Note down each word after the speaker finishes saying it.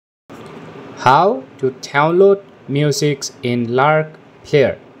How to download music in Lark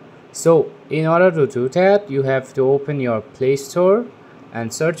Player. So in order to do that, you have to open your Play Store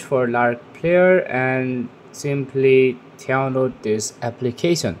and search for Lark Player and simply download this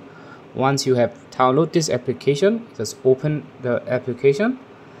application. Once you have downloaded this application, just open the application.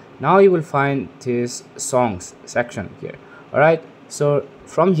 Now you will find this songs section here. Alright, so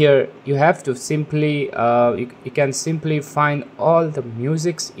from here you have to simply you can simply find all the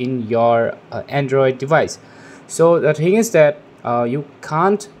musics in your Android device. So the thing is that you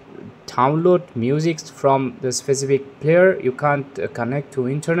can't download music from the specific player. You can't connect to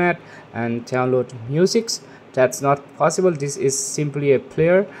internet and download musics. That's not possible. This is simply a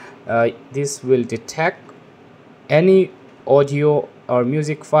player. This will detect any audio or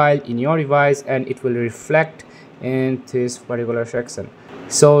music file in your device and it will reflect in this particular section.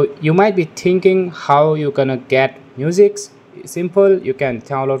 So you might be thinking how you gonna get music. Simple, you can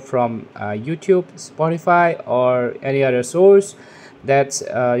download from YouTube, Spotify, or any other source. That's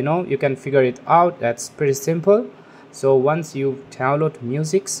you can figure it out. That's pretty simple. So once you download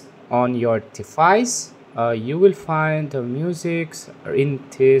music on your device, you will find the music in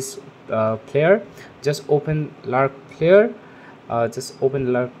this player. Just open Lark Player.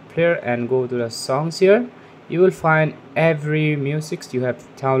 And go to the songs here. You will find every music you have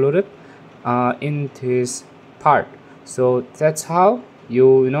downloaded in this part. So that's how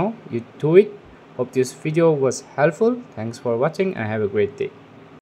you do it. Hope this video was helpful. Thanks for watching and have a great day.